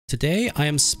Today, I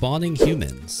am spawning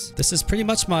humans. This is pretty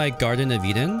much my Garden of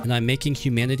Eden, and I'm making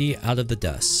humanity out of the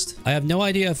dust. I have no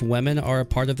idea if women are a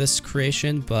part of this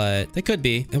creation, but they could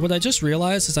be. And what I just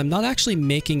realized is I'm not actually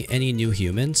making any new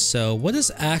humans, so what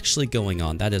is actually going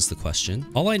on? That is the question.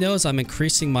 All I know is I'm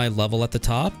increasing my level at the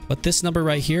top, but this number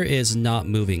right here is not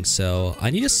moving, so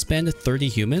I need to spend 30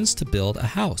 humans to build a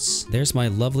house. There's my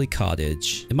lovely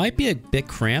cottage. It might be a bit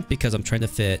cramped because I'm trying to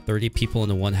fit 30 people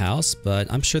into one house, but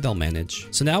I'm sure they'll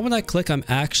manage. So now when I click, I'm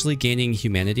actually gaining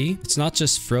humanity. It's not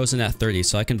just frozen at 30,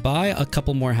 so I can buy a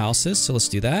couple more houses. So let's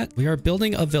do that. We are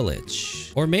building a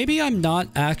village. Or maybe I'm not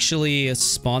actually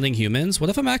spawning humans.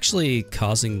 What if I'm actually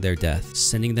causing their death,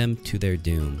 sending them to their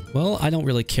doom? Well, I don't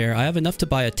really care. I have enough to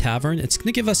buy a tavern. It's going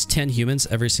to give us 10 humans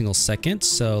every single second,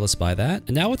 so let's buy that.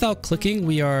 And now without clicking,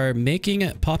 we are making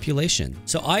population.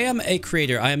 So I am a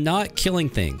creator. I am not killing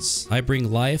things. I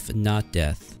bring life, not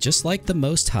death. Just like the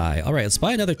Most High. All right, let's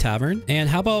buy another tavern. And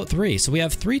how about 3? So we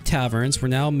have 3 taverns. We're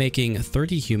now making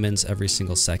 30 humans every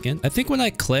single second. I think when I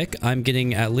click, I'm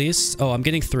getting at least... Oh, I'm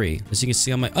getting 3. As you can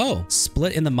see on my... Oh,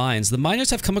 split in the mines. The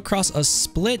miners have come across a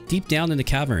split deep down in the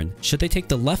cavern. Should they take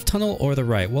the left tunnel or the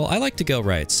right? Well, I like to go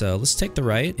right. So let's take the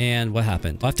right. And what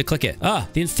happened? I'll have to click it. Ah,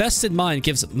 the infested mine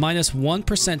gives minus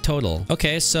 1% total.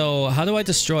 Okay, so how do I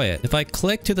destroy it? If I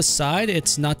click to the side,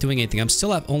 it's not doing anything. I'm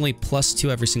still at only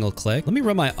 +2 every single click. Let me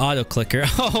run my auto clicker.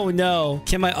 Oh no.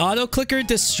 Can my auto clicker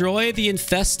destroy the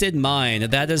infested mine?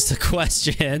 That is the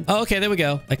question. Oh, okay, there we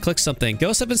go. I clicked something.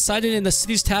 Ghosts have been sighted in the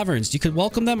city's taverns. You could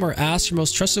welcome them or ask your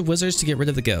most trusted wizards to get rid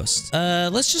of the ghosts.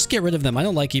 Let's just get rid of them. I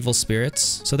don't like evil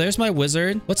spirits. So there's my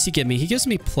wizard. What's he give me? He gives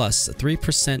me plus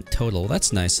 3% total.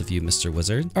 That's nice of you, Mr.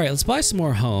 Wizard. All right, let's buy some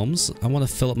more homes. I want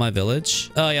to fill up my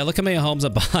village. Oh yeah, look how many homes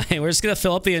I'm buying. We're just gonna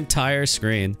fill up the entire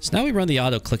screen. So now we run the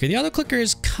auto clicker. The auto clicker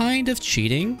is kind of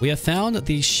cheating. We have found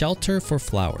the shelter for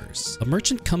flowers. A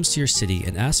merchant comes to your city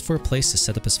and asks for a place to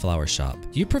set up his flower shop.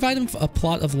 Do you provide him a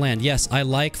plot of land? Yes, I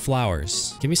like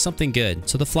flowers. Give me something good.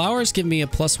 So the flowers give me a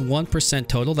plus 1%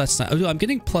 total. That's not... Oh, I'm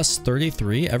getting plus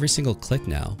 33 every single click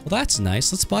now. Well, that's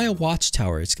nice. Let's buy a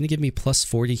watchtower. It's going to give me plus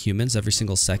 40 humans every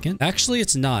single second. Actually,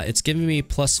 it's not. It's giving me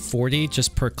plus 40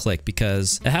 just per click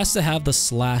because it has to have the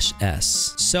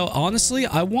 /s. So honestly,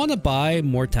 I want to buy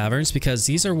more taverns because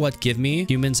these are what give me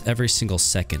humans every single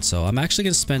second. So I'm actually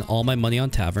going to spend all my money on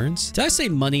taverns. Did I say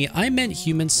money? I meant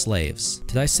human slaves.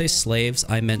 Did I say slaves?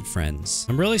 I meant friends.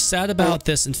 I'm really sad about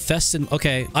this infested...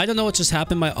 Okay, I don't know what just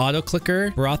happened. My auto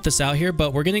clicker brought this out here,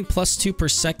 but we're getting +2 per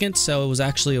second, so it was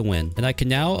actually a win. And I can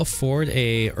now afford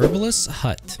a herbalist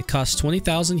hut. It costs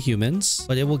 20,000 humans,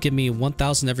 but it will give me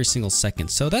 1,000 every single second.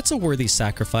 So that's a worthy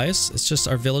sacrifice. It's just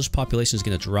our village population is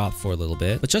going to drop for a little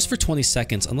bit, but just for 20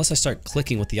 seconds, unless I start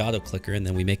clicking with the auto clicker and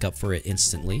then we make up for it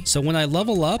instantly. So when I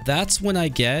level up, that's when I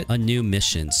get a new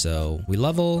mission. So we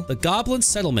level the goblin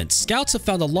settlement. Scouts have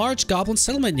found a large goblin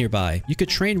settlement nearby. You could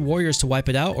train warriors to wipe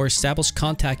it out or establish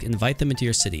contact and invite them into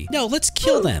your city. No, let's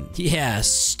kill them. Yeah,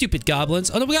 stupid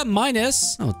goblins. Oh no, we got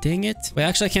minus. Oh, dang it. Wait,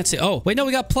 actually, I can't say. Oh, wait, no,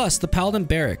 we got plus. The paladin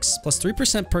barracks. Plus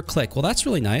 3% per click. Well, that's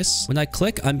really nice. When I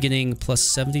click, I'm getting plus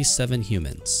 77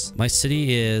 humans. My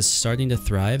city is starting to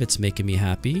thrive. It's making me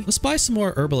happy. Let's buy some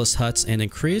more herbalist huts and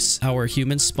increase our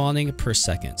human spawning per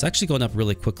second. It's actually going up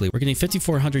really quickly. We're getting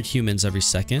 5,400 humans every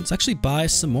second. Let's actually buy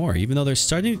some more, even though they're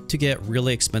starting to get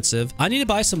really expensive. I need to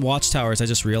buy some watchtowers, I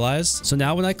just realized. So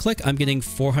now when I click, I'm getting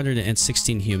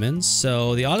 416 humans.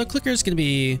 So the auto clicker is going to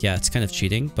be... Yeah, it's kind of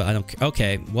cheating, but I don't care.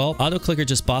 Okay, well, auto clicker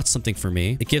just bought something for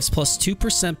me. It gives plus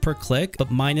 2% per click,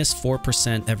 but minus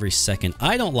 4% every second.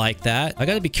 I don't like that. I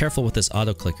got to be careful with this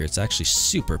auto clicker. It's actually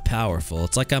super powerful.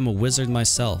 It's like I'm a wizard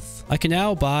myself. I can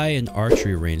now buy an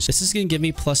archery range. This is going to give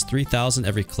me plus 3,000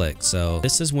 every click. So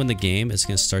this is when the game is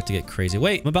going to start to get crazy.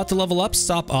 Wait, I'm about to level up.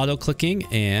 Stop auto clicking.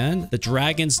 And the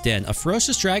dragon's den. A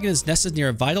ferocious dragon is nested near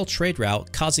a vital trade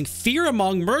route, causing fear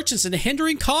among merchants and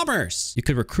hindering commerce. You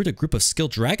could recruit a group of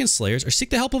skilled dragon slayers or seek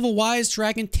the help of a wise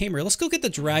dragon tamer. Let's go get the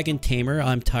dragon tamer.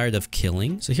 I'm tired of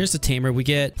killing. So here's the tamer. We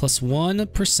get plus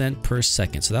 1% per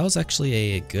second. So that was actually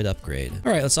a good upgrade.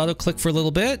 All right, let's auto click for a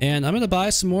little bit. And I'm going to buy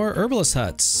some more herbalist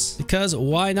huts because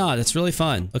why not? It's really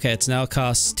fun. Okay, it's now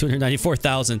costs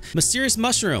 294,000. Mysterious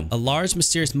mushroom. A large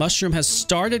mysterious mushroom has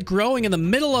started growing in the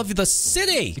middle of the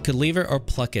city. You could leave it or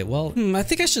pluck it. Well, I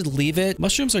think I should leave it.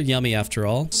 Mushrooms are yummy after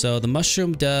all. So the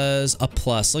mushroom does a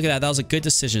plus. Look at that. That was a good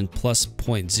decision. Plus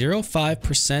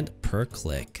 0.05% per per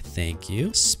click. Thank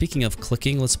you. Speaking of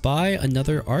clicking, let's buy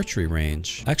another archery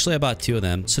range. Actually, I bought 2 of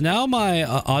them. So now my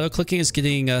auto clicking is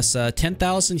getting us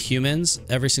 10,000 humans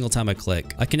every single time I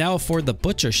click. I can now afford the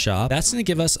butcher shop. That's going to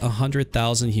give us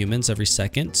 100,000 humans every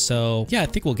second. So yeah, I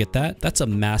think we'll get that. That's a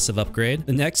massive upgrade.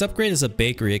 The next upgrade is a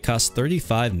bakery. It costs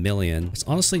 35 million. It's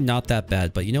honestly not that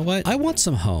bad, but you know what? I want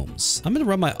some homes. I'm going to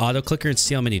run my auto clicker and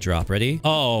see how many drop. Ready?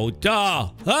 Oh, duh.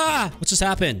 Ah! What just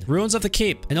happened? Ruins of the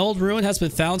keep. An old ruin has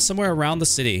been found somewhere around the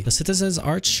city. The citizens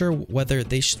aren't sure whether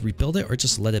they should rebuild it or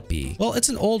just let it be. Well, it's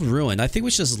an old ruin. I think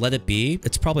we should just let it be.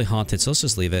 It's probably haunted, so let's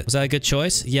just leave it. Was that a good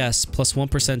choice? Yes, plus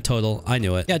 1% total. I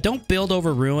knew it. Yeah, don't build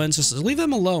over ruins. Just leave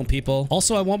them alone, people.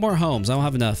 Also, I want more homes. I don't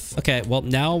have enough. Okay, well,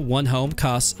 now one home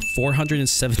costs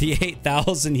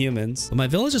 478,000 humans. But my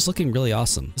village is looking really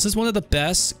awesome. This is one of the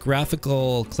best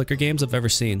graphical clicker games I've ever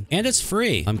seen. And it's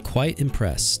free. I'm quite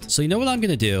impressed. So you know what I'm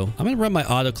going to do? I'm going to run my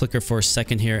auto clicker for a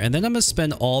second here, and then I'm going to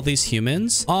spend all these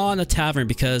humans on a tavern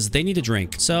because they need a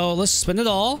drink. So let's spend it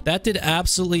all. That did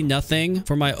absolutely nothing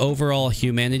for my overall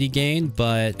humanity gain,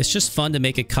 but it's just fun to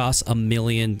make it cost 1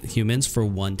 million humans for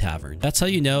one tavern. That's how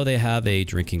you know they have a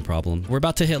drinking problem. We're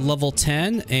about to hit level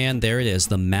 10, and there it is,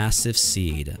 the massive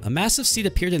seed. A massive seed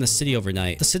appeared in the city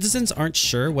overnight. The citizens aren't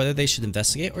sure whether they should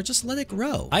investigate or just let it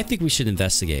grow. I think we should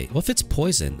investigate. What if it's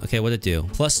poison? Okay, what'd it do?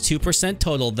 Plus 2%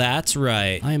 total. That's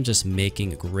right. I am just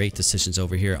making great decisions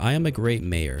over here. I am a great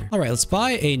mayor. All right, let's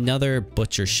buy another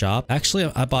butcher shop. Actually,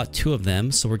 I bought 2 of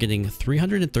them, so we're getting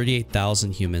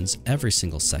 338,000 humans every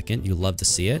single second. You love to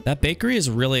see it. That bakery is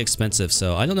really expensive,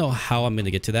 so I don't know how I'm going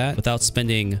to get to that without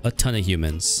spending a ton of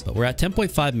humans. But we're at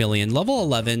 10.5 million, level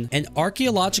 11. An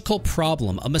archaeological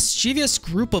problem. A mischievous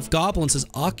group of goblins has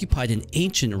occupied an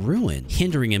ancient ruin,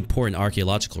 hindering important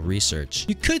archaeological research.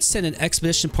 You could send an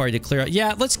expedition party to clear out.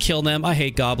 Yeah, let's kill them. I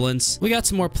hate goblins. We got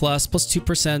some more plus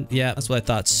 2%. Yeah, that's what I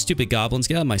thought. Stupid goblins,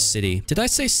 get out of my city. Did I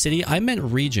say city? I meant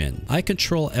region. I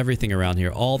control everything around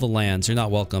here. All the lands. You're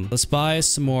not welcome. Let's buy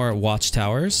some more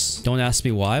watchtowers. Don't ask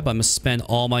me why, but I'm gonna spend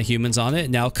all my humans on it.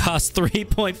 Now costs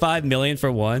 3.5 million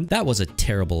for one. That was a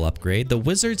terrible upgrade. The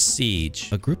Wizard's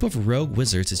Siege. A group of rogue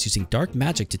wizards is using dark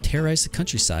magic to terrorize the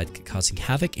countryside, causing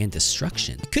havoc and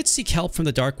destruction. You could seek help from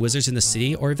the dark wizards in the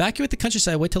city or evacuate the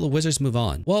countryside. Wait till the wizards move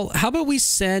on. Well, how about we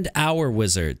send our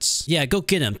wizards? Yeah, go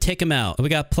get them. Take them out. We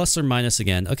got plus or minus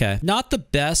again. Okay. Not the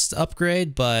best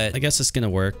upgrade, but I guess it's gonna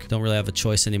work. Don't really have a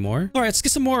choice anymore. All right, let's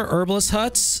get some more herbalist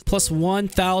huts. Plus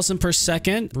 1,000 per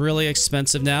second. Really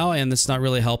expensive now, and it's not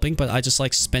really helping, but I just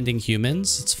like spending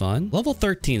humans. It's fun. Level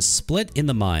 13, split in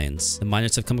the mines. The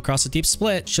miners have come across a deep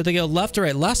split. Should they go left or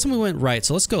right? Last time we went right,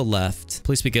 so let's go left.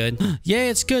 Please be good. Yay,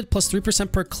 it's good. Plus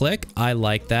 3% per click. I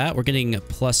like that. We're getting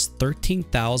plus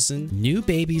 13,000 new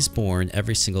babies born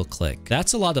every single click.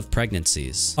 That's a lot of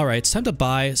pregnancies. All right, it's time to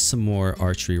buy some more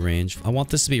archery range. I want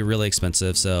this to be really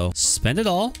expensive, so spend it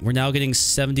all. We're now getting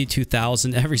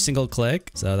 72,000 every single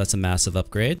click, so that's a massive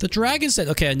upgrade. The dragon's den.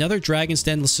 Okay, another dragon's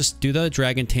den. Let's just do the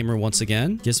dragon tamer once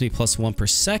again. Gives me plus 1 per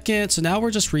second. So now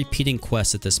we're just repeating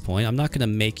quests at this point. I'm not going to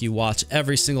make you watch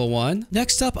every single one.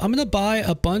 Next up, I'm going to buy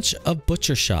a bunch of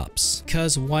butcher shops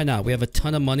because why not? We have a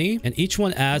ton of money and each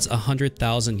one adds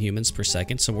 100,000 humans per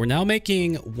second. So we're now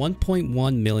making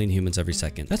 1.1 million humans every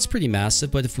second. That's pretty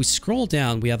massive. But if we scroll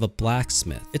down, we have a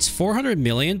blacksmith. It's 400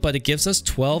 million, but it gives us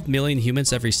 12 million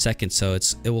humans every second. So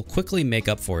it will quickly make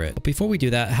up for it. But before we do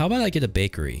that, how about I get a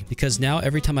bakery? Because now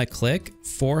every time I click,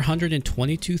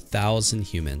 422,000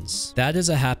 humans. That is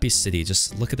a happy city.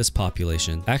 Just look at this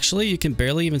population. Actually, you can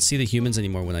barely even see the humans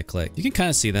anymore when I click. You can kind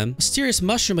of see them. Mysterious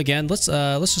mushroom again. Let's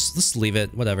leave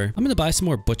it. Whatever. I'm gonna buy some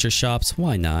more butcher shops.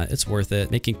 Why not? It's worth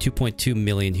it. Making 2.2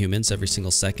 million humans every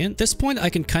single second. At this point, I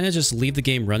can kind of just leave the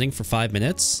game running for 5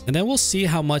 minutes, and then we'll see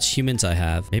how much humans I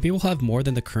have. Maybe we'll have more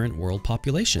than the current world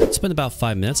population. It's been about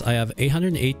 5 minutes. I have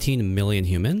 818 million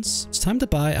humans. It's time to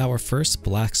buy our first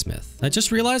blacksmith. I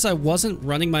just realized I wasn't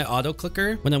running my auto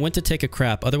clicker when I went to take a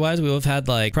crap. Otherwise, we would have had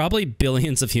like probably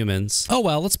billions of humans. Oh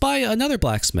well, let's buy another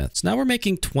blacksmith. So now we're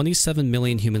making 27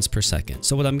 million humans per second.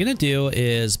 So what I'm gonna do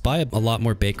is buy a lot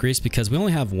more bakeries because we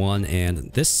only have one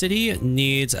and this city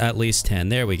needs at least 10.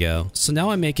 There we go. So now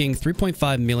I'm making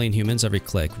 3.5 million humans every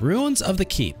click. Ruins of the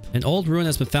keep. An old ruin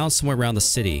has been found somewhere around the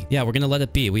city. Yeah, we're gonna let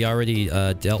it be. We already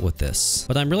dealt with this.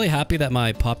 But I'm really happy that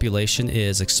my population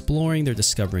is exploring. They're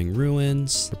discovering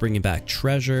ruins. They're bringing back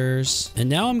treasures. And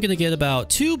now I'm gonna get about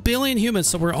 2 billion humans.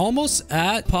 So we're almost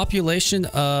at population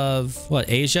of what,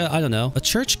 Asia? I don't know. A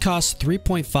church costs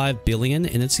 3.5 billion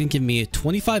and it's gonna give me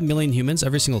 25 million humans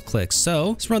every single click. So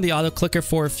let's run the auto clicker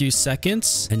for a few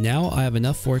seconds. And now I have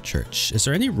enough for a church. Is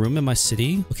there any room in my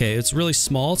city? Okay, it's really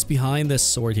small. It's behind this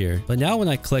sword here. But now when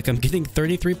I click, I'm getting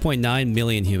 33.9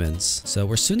 million humans. humans. So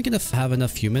we're soon going to have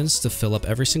enough humans to fill up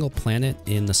every single planet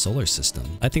in the solar system.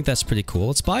 I think that's pretty cool.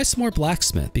 Let's buy some more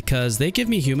blacksmith because they give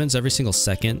me humans every single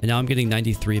second. And now I'm getting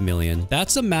 93 million.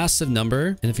 That's a massive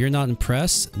number. And if you're not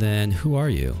impressed, then who are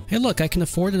you? Hey, look, I can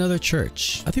afford another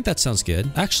church. I think that sounds good.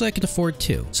 Actually, I can afford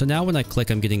two. So now when I click,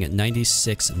 I'm getting at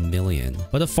 96 million.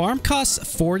 But a farm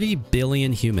costs 40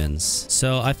 billion humans.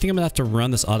 So I think I'm gonna have to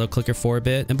run this auto clicker for a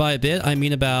bit. And by a bit, I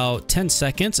mean about 10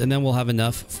 seconds, and then we'll have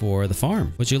enough for the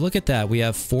farm. Would you look at that? We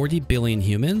have 40 billion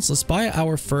humans. Let's buy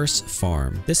our first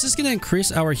farm. This is gonna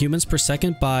increase our humans per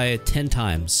second by 10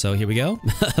 times. So here we go.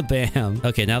 Bam.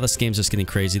 Okay, now this game's just getting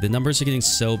crazy. The numbers are getting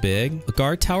so big. A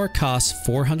guard tower costs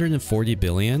 440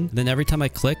 billion. Then every time I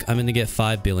click, I'm gonna get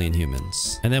 5 billion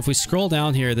humans. And then if we scroll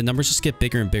down here, the numbers just get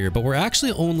bigger and bigger. But we're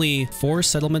actually only 4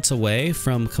 settlements away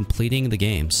from completing the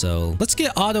game. So let's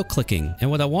get auto clicking. And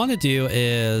what I want to do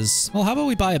is, well, how about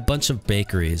we buy a bunch of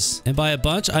bakeries? And by a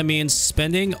bunch, I mean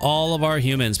spending all of our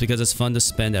humans because it's fun to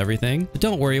spend everything. But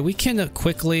don't worry, we can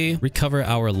quickly recover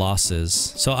our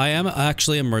losses. So I am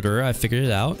actually a murderer. I figured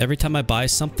it out. Every time I buy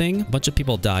something, a bunch of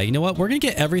people die. You know what? We're going to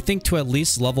get everything to at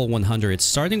least level 100,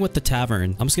 starting with the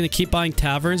tavern. I'm just going to keep buying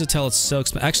taverns until it's so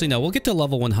expensive. Actually, no, we'll get to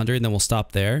level 100 and then we'll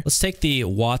stop there. Let's take the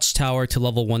watchtower to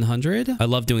level 100. I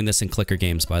love doing this in clicker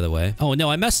games, by the way. Oh no,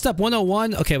 I messed up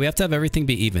 101. Okay, we have to have everything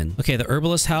be even. Okay, the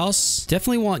herbalist house.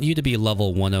 Definitely want you to be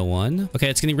level 101. Okay,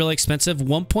 it's getting really expensive.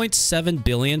 1.7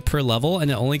 billion per level,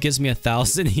 and it only gives me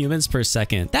 1,000 humans per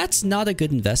second. That's not a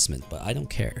good investment, but I don't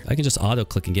care. I can just auto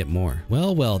click and get more.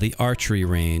 Well, the archery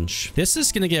range. This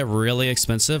is gonna get really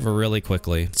expensive really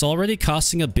quickly. It's already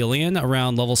costing 1 billion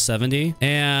around level 70,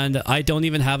 and I don't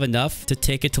even have enough to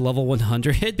take it to level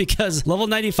 100 because level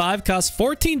 95 costs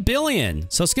 14 billion.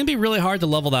 So it's gonna be really hard to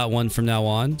level that one from now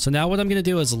on. So now what I'm gonna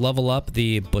do is level up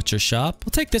the butcher shop.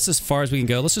 We'll take this as far as we can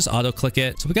go. Let's just auto click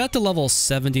it. So we got to level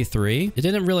 73. It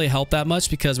didn't really help that much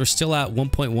because we're still at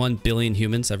 1.1 billion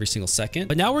humans every single second.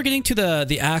 But now we're getting to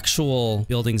the actual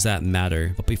buildings that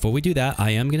matter. But before we do that,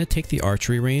 I am gonna take the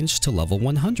archery range to level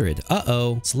 100.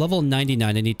 Uh-oh, it's level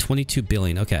 99. I need 22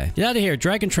 billion. Okay, get out of here,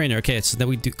 dragon trainer. Okay, so then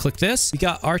we do click this. We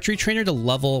got archery trainer to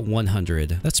level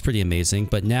 100. That's pretty amazing.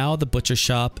 But now the butcher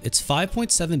shop, it's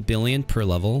 5.7 billion per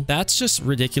level. That's just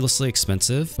ridiculously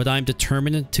expensive, but I'm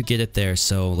determined to get it there.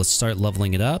 So let's start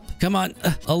leveling it up. Come on,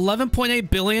 11.8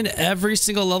 billion every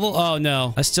single level. Oh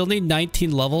no, I still need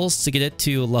 19 levels to get it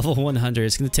to level 100.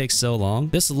 It's gonna take so long.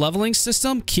 This leveling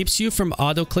system keeps you from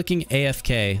auto clicking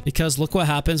AFK because look what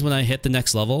happens when I hit the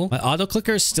next level. My auto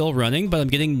clicker is still running, but I'm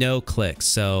getting no clicks.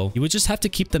 So you would just have to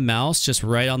keep the mouse just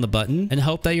right on the button and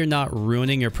hope that you're not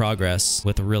ruining your progress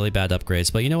with really bad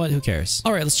upgrades. But you know what? Who cares?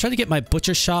 All right, let's try to get my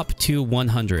butcher shop to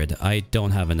 100. I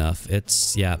don't have enough.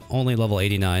 It's, yeah, only level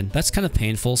 89. That's kind of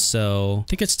painful. So I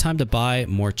think it's time to buy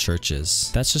more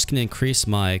churches. That's just going to increase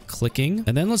my clicking.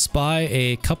 And then let's buy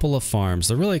a couple of farms.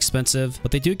 They're really expensive,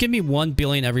 but they do give me 1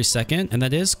 billion every second. And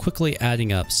that is quickly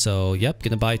adding up. So yep,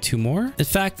 going to buy 2 more. In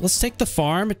fact, let's take the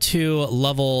farm to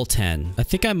level 10. I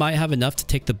think I might have enough to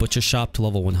take the butcher shop to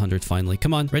level 100 finally.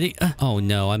 Come on, ready? Oh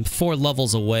no, I'm 4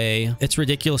 levels away. It's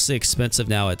ridiculously expensive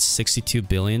now. It's 62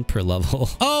 billion per level.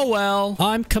 Oh well,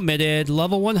 I'm committed.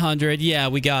 Level 100. Yeah,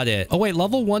 we got it. Oh wait,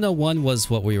 level 101 was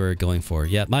what we were going for.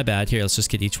 Yep, my bad. Here, let's just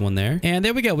get each one there. And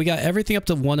there we go. We got everything up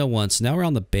to 101. So now we're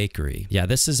on the bakery. Yeah,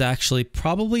 this is actually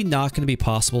probably not going to be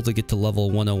possible to get to level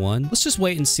 101. Let's just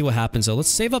wait and see what happens though. Let's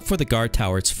save up for the guard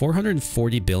tower. It's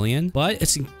 440 billion, but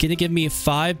it's going to give me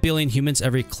 5 billion humans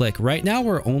every click. Right now,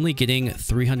 we're only getting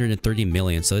 330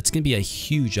 million. So it's going to be a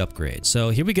huge upgrade. So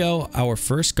here we go. Our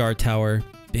first guard tower.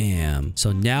 Bam.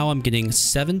 So now I'm getting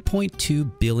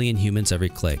 7.2 billion humans every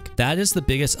click. That is the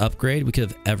biggest upgrade we could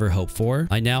have ever hoped for.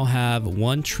 I now have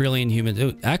 1 trillion humans.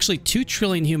 Oh, actually 2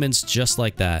 trillion humans just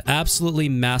like that. Absolutely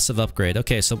massive upgrade.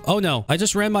 Okay, so, oh no, I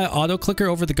just ran my auto clicker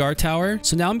over the guard tower.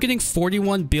 So now I'm getting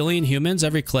 41 billion humans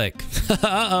every click.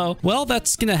 Uh-oh. Well,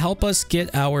 that's going to help us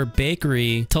get our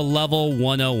bakery to level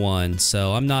 101.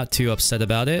 So I'm not too upset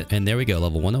about it. And there we go,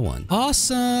 level 101.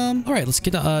 Awesome. All right, let's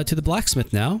get to the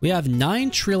blacksmith now. We have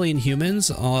 9 trillion humans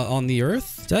on the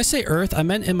earth. Did I say earth? I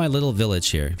meant in my little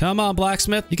village here. Come on,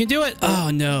 blacksmith. You can do it.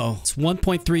 Oh no. It's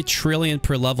 1.3 trillion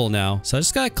per level now. So I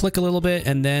just gotta click a little bit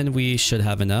and then we should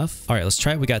have enough. All right, let's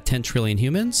try it. We got 10 trillion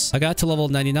humans. I got to level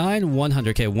 99, 100.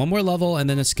 Okay, one more level and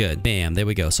then it's good. Bam, there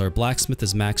we go. So our blacksmith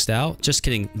is maxed out. Just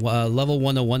kidding. Level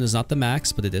 101 is not the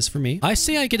max, but it is for me. I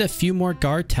say I get a few more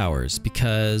guard towers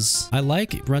because I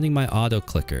like running my auto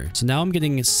clicker. So now I'm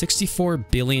getting 64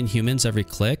 billion humans every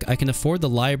click. I can afford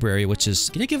the library, which is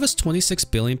going to give us 26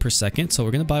 billion billion per second. So we're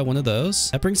going to buy one of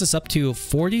those. That brings us up to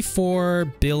 44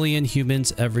 billion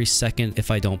humans every second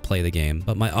if I don't play the game.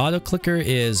 But my auto clicker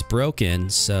is broken.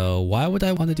 So why would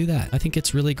I want to do that? I think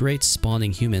it's really great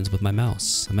spawning humans with my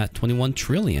mouse. I'm at 21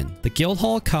 trillion. The guild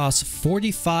hall costs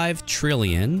 45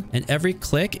 trillion. And every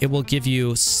click, it will give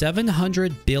you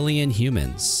 700 billion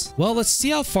humans. Well, let's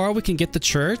see how far we can get the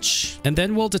church. And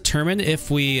then we'll determine if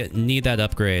we need that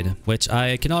upgrade, which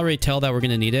I can already tell that we're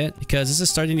going to need it because this is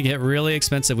starting to get really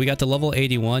expensive. We got to level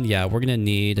 81. Yeah, we're going to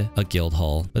need a guild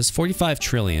hall. But it's 45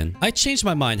 trillion. I changed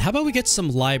my mind. How about we get some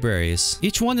libraries?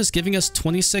 Each one is giving us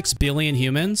 26 billion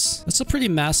humans. That's a pretty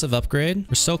massive upgrade.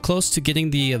 We're so close to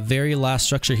getting the very last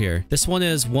structure here. This one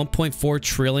is 1.4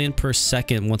 trillion per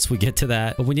second once we get to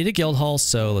that. But we need a guild hall,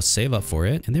 so let's save up for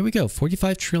it. And there we go.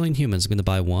 45 trillion humans. I'm going to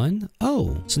buy one.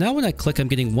 Oh, so now when I click, I'm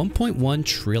getting 1.1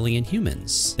 trillion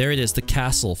humans. There it is, the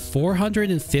castle.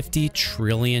 450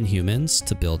 trillion humans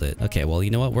to build it. Okay, well, you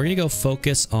know what? We're going to go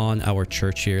focus on our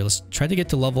church here. Let's try to get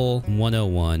to level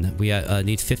 101. We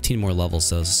need 15 more levels,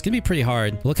 so it's going to be pretty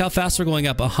hard. Look how fast we're going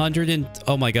up. 100 and...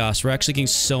 Oh my gosh, we're actually getting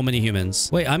so many humans.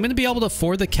 Wait, I'm going to be able to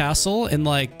afford the castle in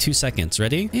like 2 seconds.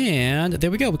 Ready? And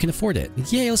there we go. We can afford it.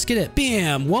 Yay, let's get it.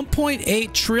 Bam!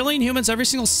 1.8 trillion humans every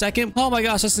single second. Oh my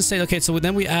gosh, that's insane. Okay, so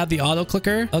then we add the auto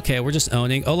clicker. Okay, we're just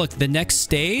owning. Oh, look, the next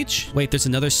stage. Wait, there's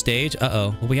another stage.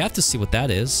 Uh-oh. Well, we have to see what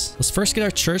that is. Let's first get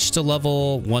our church to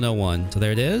level 101. So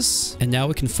there it is. And now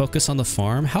we can focus on the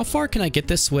farm. How far can I get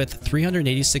this with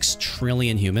 386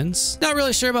 trillion humans? Not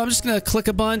really sure, but I'm just going to click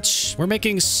a bunch. We're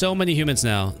making so many humans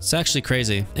now. It's actually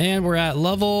crazy. And we're at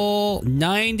level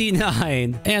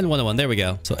 99 and 101. There we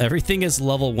go. So everything is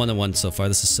level 101 so far.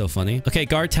 This is so funny. Okay,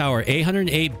 guard tower.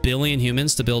 808 billion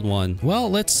humans to build one. Well,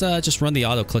 let's just run the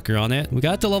auto clicker on it. We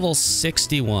got to level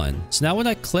 61. So now when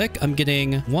I click, I'm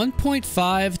getting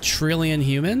 1.5 trillion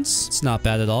humans. It's not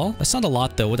bad at all. That's not a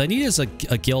lot though. What I need is a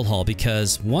guild hall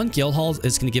because one guild hall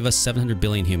is going to give us 700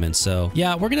 billion humans. So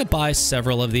yeah, we're going to buy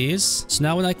several of these. So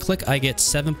now when I click, I get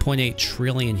 7.8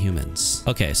 trillion humans.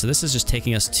 Okay, so this is just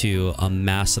taking us to a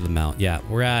massive amount. Yeah,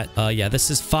 we're at, yeah, this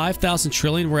is 5,000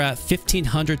 trillion. We're at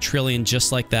 1,500 trillion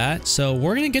just like that. So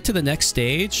we're going to get to the next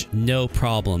stage. No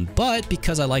problem. But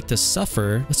because I like to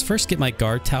suffer, let's first get my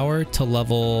guard tower to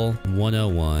level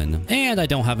 101. And I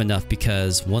don't have enough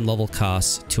because one level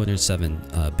costs 207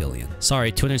 billion.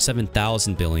 Sorry,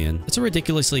 207,000 billion. It's a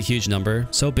ridiculously huge number.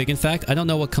 So big, in fact, I don't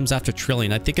know what comes after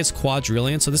trillion. I think it's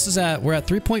quadrillion. So this is we're at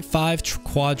 3.5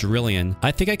 quadrillion.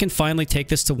 I think I can finally take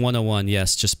this to 101.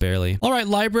 Yes, just barely. All right,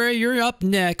 library, you're up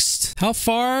next. How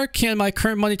far can my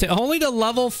current money take? Only to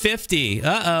level 50.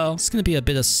 Uh-oh. It's going to be a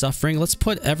bit of suffering. Let's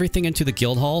put everything into the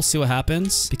guild hall, see what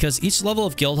happens. Because each level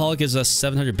of guild hall gives us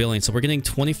 700 billion. So we're getting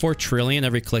 24 trillion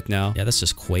every click now. Yeah, that's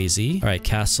just crazy. All right,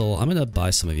 castle. I'm going to buy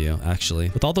some of you, actually.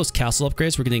 With all those castle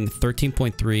upgrades, we're getting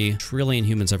 13.3 trillion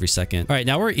humans every second. All right,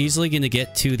 now we're easily going to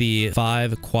get to the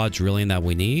 5 quadrillion that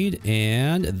we need.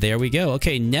 And there we go.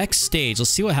 Okay, next stage. Let's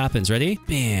see what happens. Ready?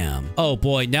 Bam. Oh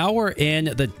boy, now we're in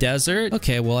the desert.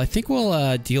 Okay, well, I think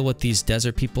we'll deal with these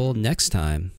desert people next time.